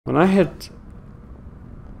When I hit...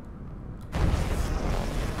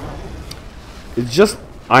 It's just...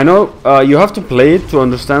 I know you have to play it to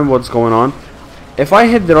understand what's going on. If I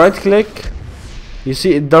hit the right click, you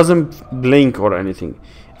see it doesn't blink or anything.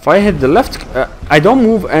 If I hit the left, I don't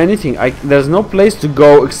move anything. There's no place to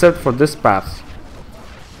go except for this path.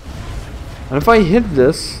 And if I hit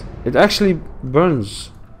this, it actually burns.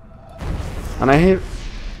 And I hit...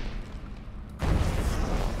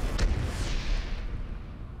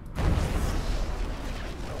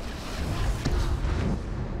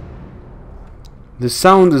 The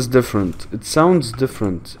sound is different. It sounds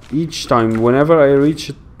different each time. Whenever I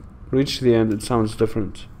reach the end, it sounds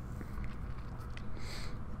different.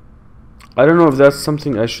 I don't know if that's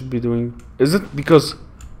something I should be doing. Is it because...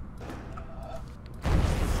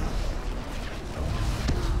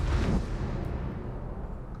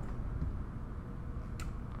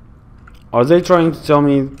 Are they trying to tell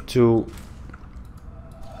me to...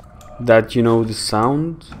 that you know the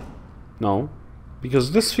sound? No.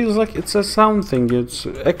 Because this feels like it's a sound thing. It's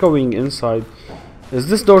echoing inside. Is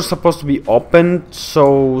this door supposed to be opened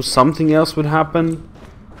so something else would happen?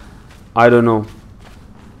 I don't know.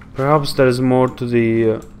 Perhaps there is more to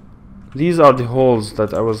the... these are the holes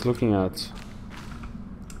that I was looking at.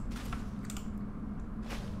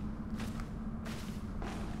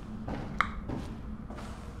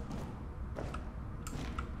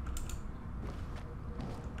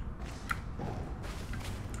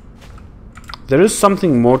 There is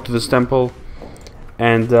something more to this temple,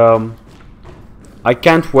 and I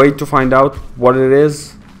can't wait to find out what it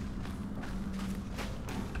is.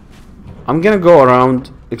 I'm gonna go around,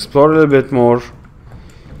 explore a little bit more.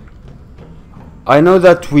 I know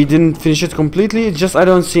that we didn't finish it completely, it's just I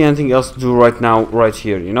don't see anything else to do right now, right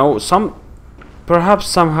here, you know. Perhaps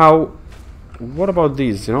somehow... What about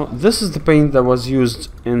these, you know? This is the paint that was used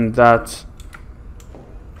in that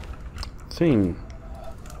thing.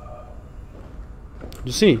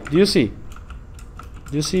 You see? Do you see?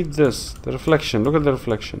 Do you see this? The reflection. Look at the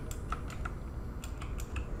reflection.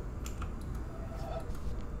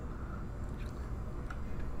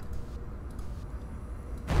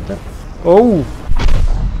 Oh!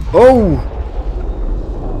 Oh!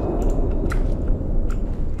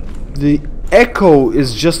 The echo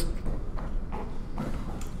is just...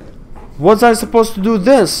 Was I supposed to do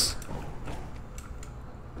this?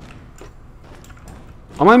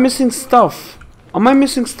 Am I missing stuff? Am I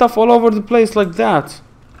missing stuff all over the place like that?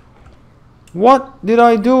 What did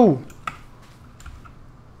I do?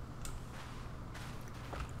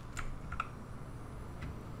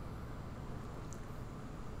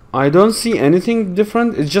 I don't see anything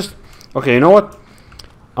different. It's just... Okay, you know what?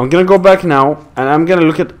 I'm gonna go back now and I'm gonna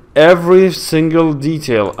look at every single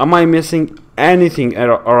detail. Am I missing anything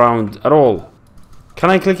around at all? Can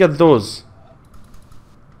I click at those?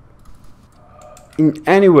 In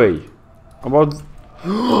any way? About...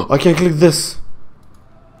 I can click this.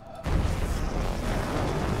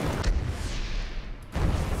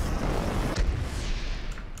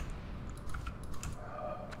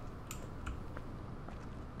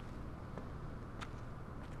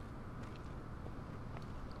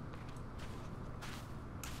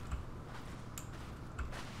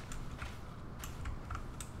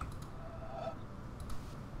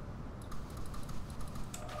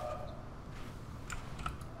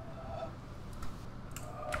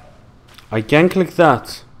 I can click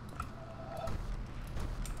that.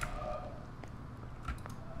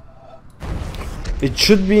 It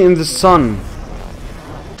should be in the sun.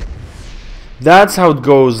 That's how it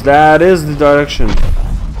goes. That is the direction.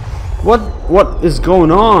 What is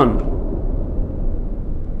going on?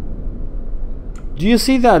 Do you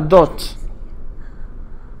see that dot?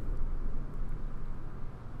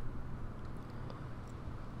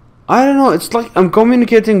 I don't know, it's like I'm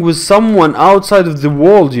communicating with someone outside of the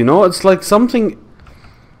world, you know? It's like something...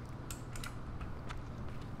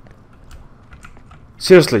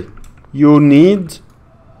 Seriously, you need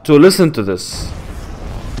to listen to this.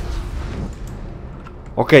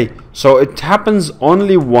 Okay, so it happens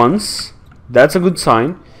only once. That's a good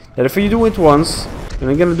sign. That if you do it once, then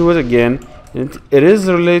I'm gonna do it again. It is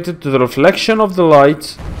related to the reflection of the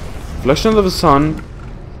light, reflection of the sun.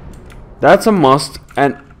 That's a must,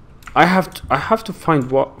 and I have to find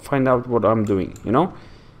out what I'm doing, you know?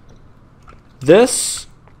 This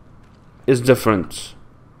is different.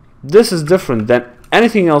 This is different than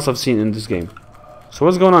anything else I've seen in this game. So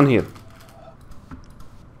what's going on here?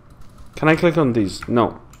 Can I click on these?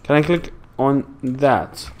 No. Can I click on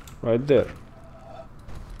that? Right there.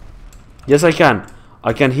 Yes, I can.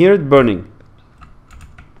 I can hear it burning.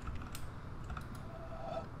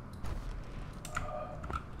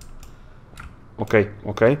 Okay,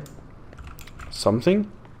 okay.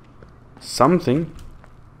 Something.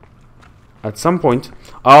 At some point.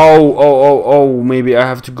 Oh, maybe I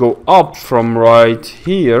have to go up from right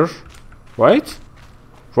here. Right?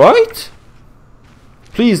 Right?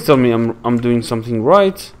 Please tell me I'm doing something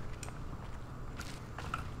right.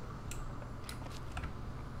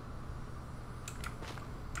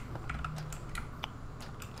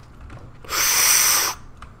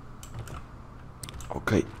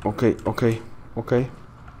 Okay.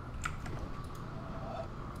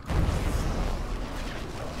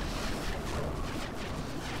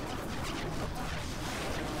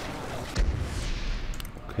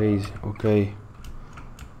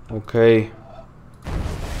 Okay.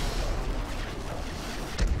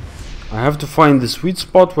 I have to find the sweet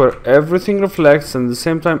spot where everything reflects and at the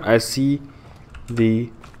same time I see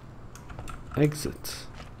the exit.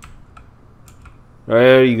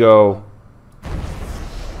 There you go.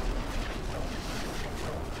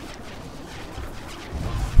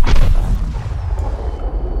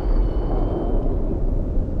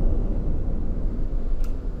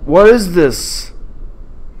 What is this?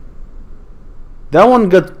 That one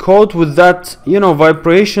got caught with that, you know,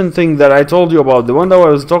 vibration thing that I told you about. The one that I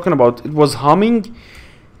was talking about. It was humming.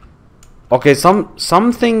 Okay,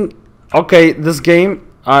 something. Okay, this game.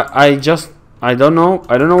 I don't know.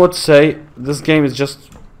 I don't know what to say. This game is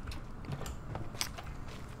just.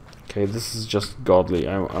 Okay, this is just godly.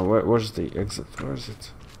 Where's the exit? Where is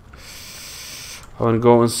it? I want to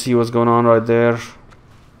go and see what's going on right there.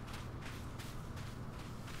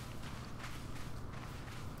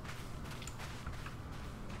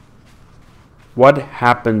 What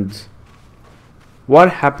happened? What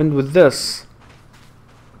happened with this?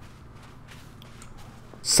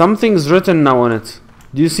 Something's written now on it.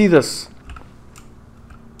 Do you see this?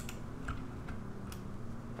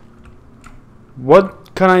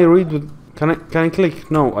 What can I read with? Can I click?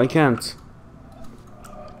 No, I can't.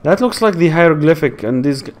 That looks like the hieroglyphic and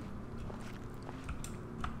this.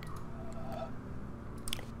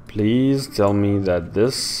 Please tell me that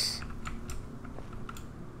this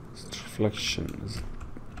reflection is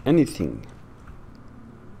anything.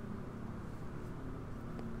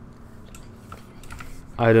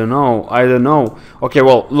 I don't know. Okay,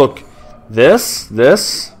 well, look. This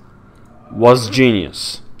was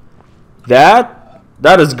genius.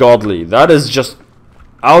 That is godly. That is just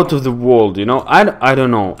out of the world, you know. I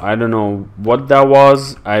don't know what that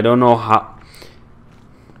was. I don't know how.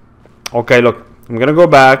 Okay, look. I'm gonna go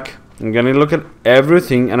back. I'm gonna look at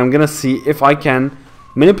everything and I'm gonna see if I can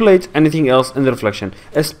manipulate anything else in the reflection,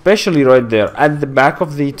 especially right there at the back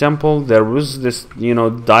of the temple. There was this, you know,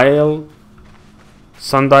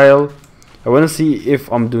 sundial. I want to see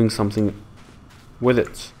if I'm doing something with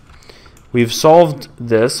it. We've solved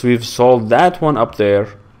this. We've solved that one up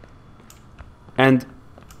there, and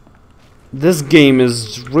this game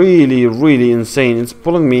is really insane. It's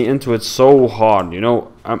pulling me into it so hard, you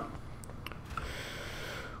know.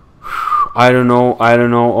 I don't know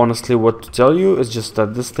honestly what to tell you. It's just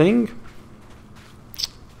that this thing.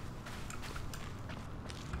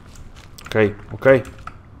 Okay.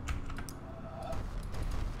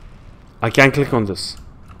 I can't click on this.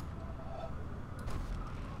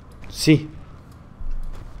 See.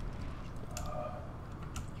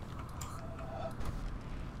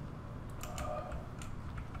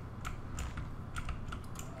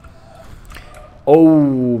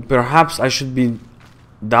 Oh, perhaps I should be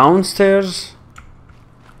downstairs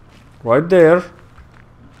right there,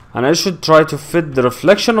 and I should try to fit the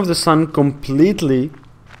reflection of the sun completely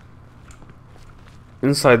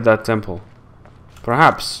inside that temple.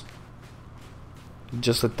 Perhaps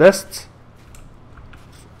just a test.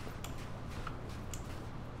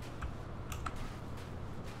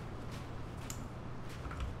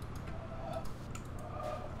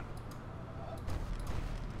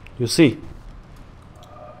 You see,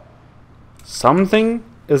 something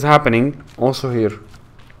is happening also here.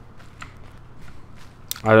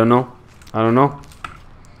 I don't know.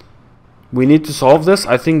 We need to solve this.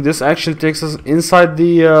 I think this actually takes us inside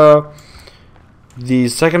the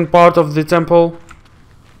second part of the temple.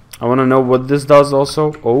 I want to know what this does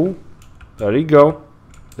also. Oh, there you go.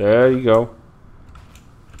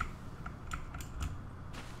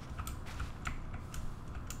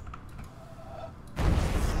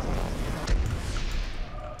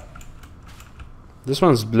 This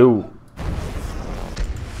one's blue.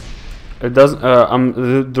 It does.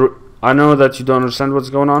 I know that you don't understand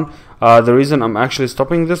what's going on. The reason I'm actually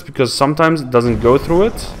stopping this because sometimes it doesn't go through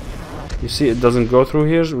it. You see, it doesn't go through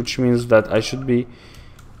here, which means that I should be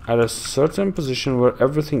at a certain position where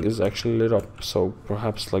everything is actually lit up. So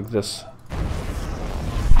perhaps like this.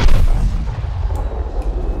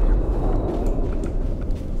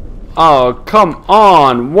 Oh, come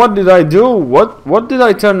on! What did I do? What did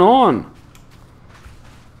I turn on?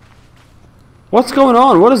 What's going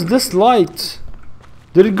on? What is this light?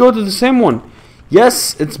 Did it go to the same one?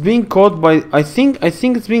 Yes, it's being caught by... I think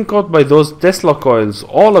it's being caught by those Tesla coils.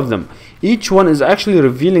 All of them. Each one is actually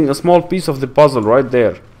revealing a small piece of the puzzle right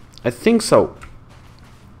there. I think so.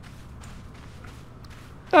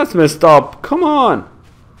 That's messed up. Come on.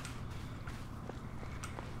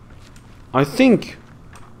 I think.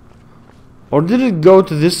 Or did it go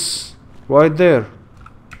to this right there?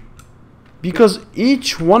 Because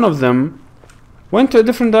each one of them went to a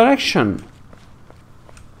different direction.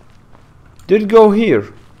 Did it go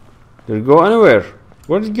here? Did it go anywhere?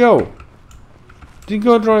 Where did it go? Did it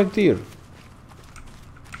go right there?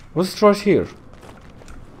 Was it right here?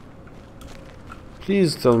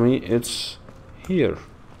 Please tell me it's here.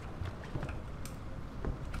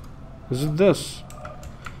 Is it this?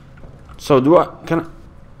 So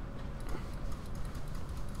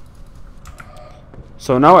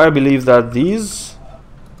So now I believe that these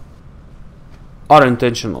are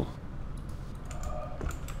intentional.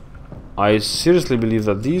 I seriously believe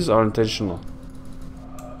that these are intentional.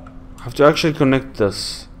 I have to actually connect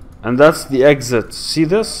this. And that's the exit. See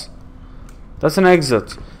this? That's an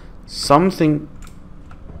exit. Something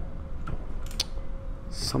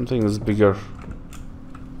is bigger.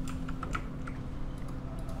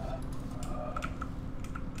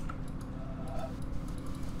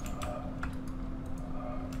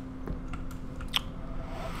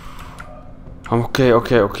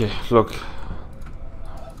 Okay. Look.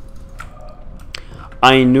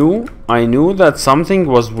 I knew that something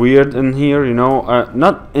was weird in here, you know,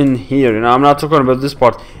 not in here, you know, I'm not talking about this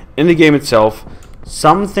part. In the game itself,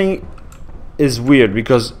 something is weird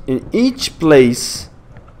because in each place...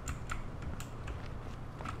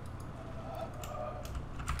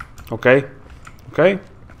 Okay,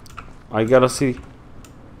 I gotta see.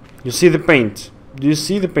 You see the paint? Do you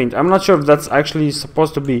see the paint? I'm not sure if that's actually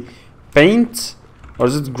supposed to be paint or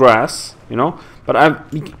is it grass, you know, but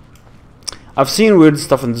I've seen weird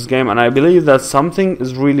stuff in this game, and I believe that something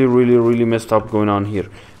is really messed up going on here.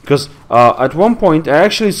 Because at one point I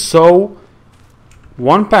actually saw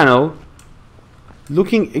one panel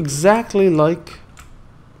looking exactly like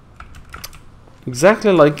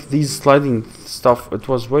these sliding stuff. It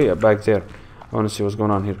was way back there. I want to see what's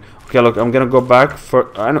going on here. Okay, look, I'm gonna go back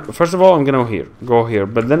first of all. I'm gonna go here,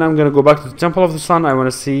 but then I'm gonna go back to the Temple of the Sun. I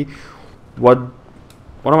want to see what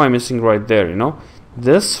am I missing right there, you know.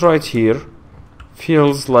 This right here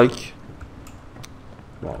feels like,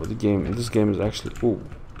 wow, this game is actually, ooh,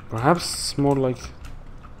 perhaps more like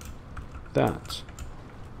that.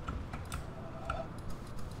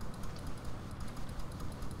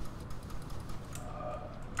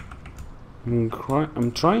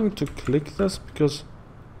 I'm trying to click this because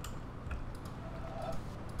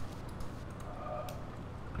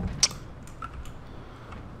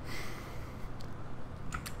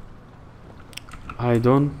I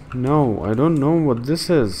don't know what this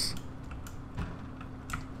is.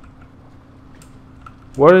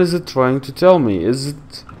 What is it trying to tell me? Is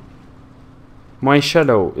it my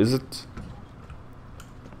shadow? Is it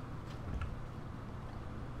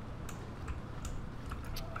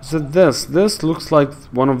this? This looks like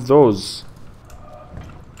one of those.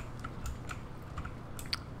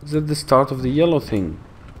 Is it the start of the yellow thing?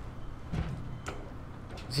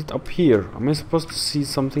 Is it up here? Am I supposed to see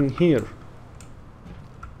something here?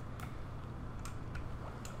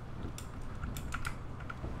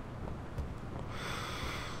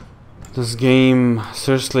 This game,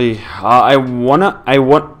 seriously, I want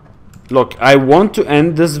to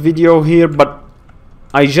end this video here, but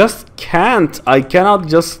I just can't. I cannot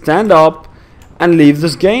just stand up and leave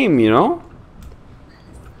this game, you know?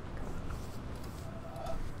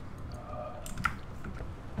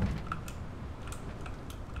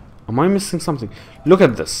 Am I missing something? Look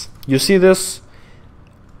at this. You see this?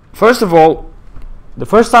 First of all, the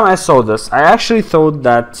first time I saw this, I actually thought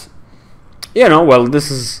that, you know, well,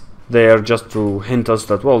 this is there just to hint us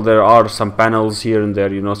that, well, there are some panels here and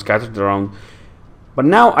there, you know, scattered around. But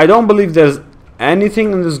now I don't believe there's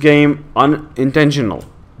anything in this game unintentional.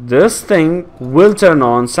 This thing will turn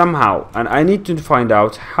on somehow, and I need to find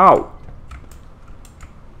out how.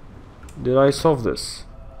 Did I solve this?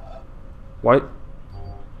 What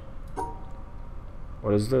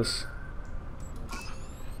is this?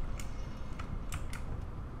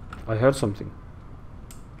 I heard something.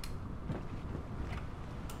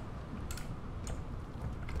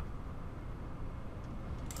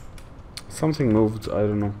 Something moved, I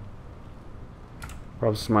don't know.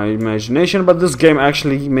 Perhaps my imagination, but this game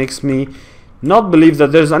actually makes me not believe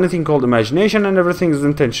that there's anything called imagination and everything is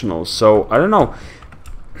intentional. So I don't know.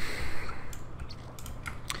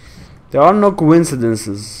 There are no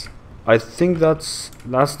coincidences. I think that's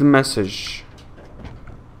the message.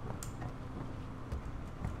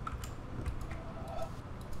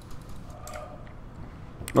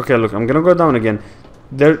 Okay, look, I'm gonna go down again.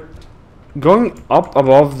 They're going up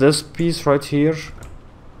above this piece right here.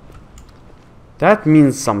 That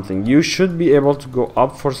means something. You should be able to go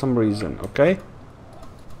up for some reason, okay?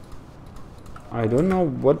 I don't know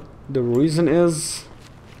what the reason is.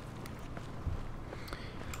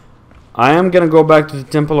 I am gonna go back to the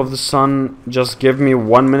Temple of the Sun. Just give me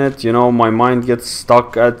 1 minute. You know, my mind gets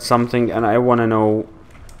stuck at something and I wanna know.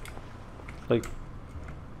 Like,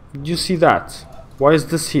 did you see that? Why is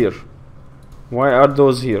this here? Why are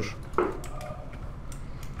those here?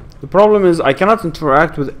 The problem is I cannot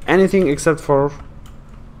interact with anything except for,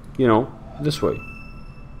 you know, this way.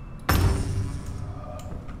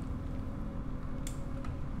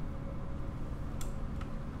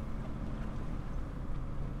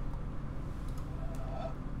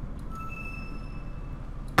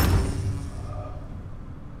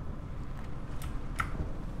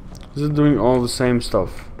 This is doing all the same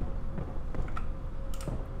stuff.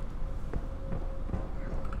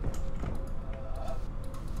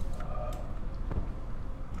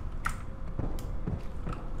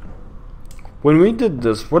 When we did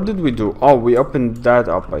this, what did we do? Oh, we opened that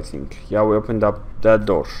up, I think. Yeah, we opened up that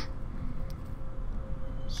door.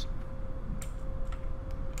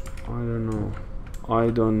 I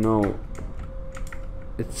don't know.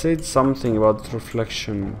 It said something about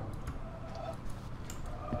reflection.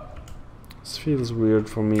 This feels weird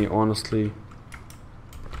for me, honestly.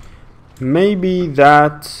 Maybe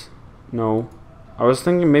that... No. I was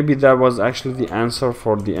thinking maybe that was actually the answer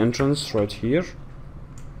for the entrance right here.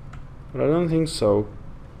 But I don't think so.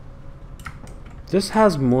 This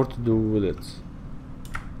has more to do with it.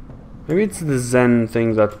 Maybe it's the Zen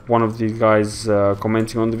thing that one of the guys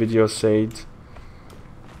commenting on the video said.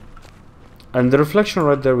 And the reflection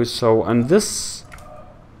right there we saw. And this...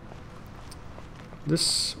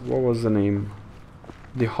 what was the name?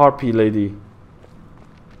 The harpy lady.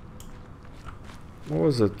 What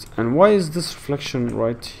was it? And why is this reflection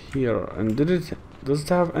right here? And does it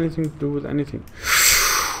have anything to do with anything?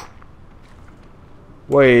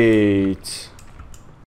 Wait.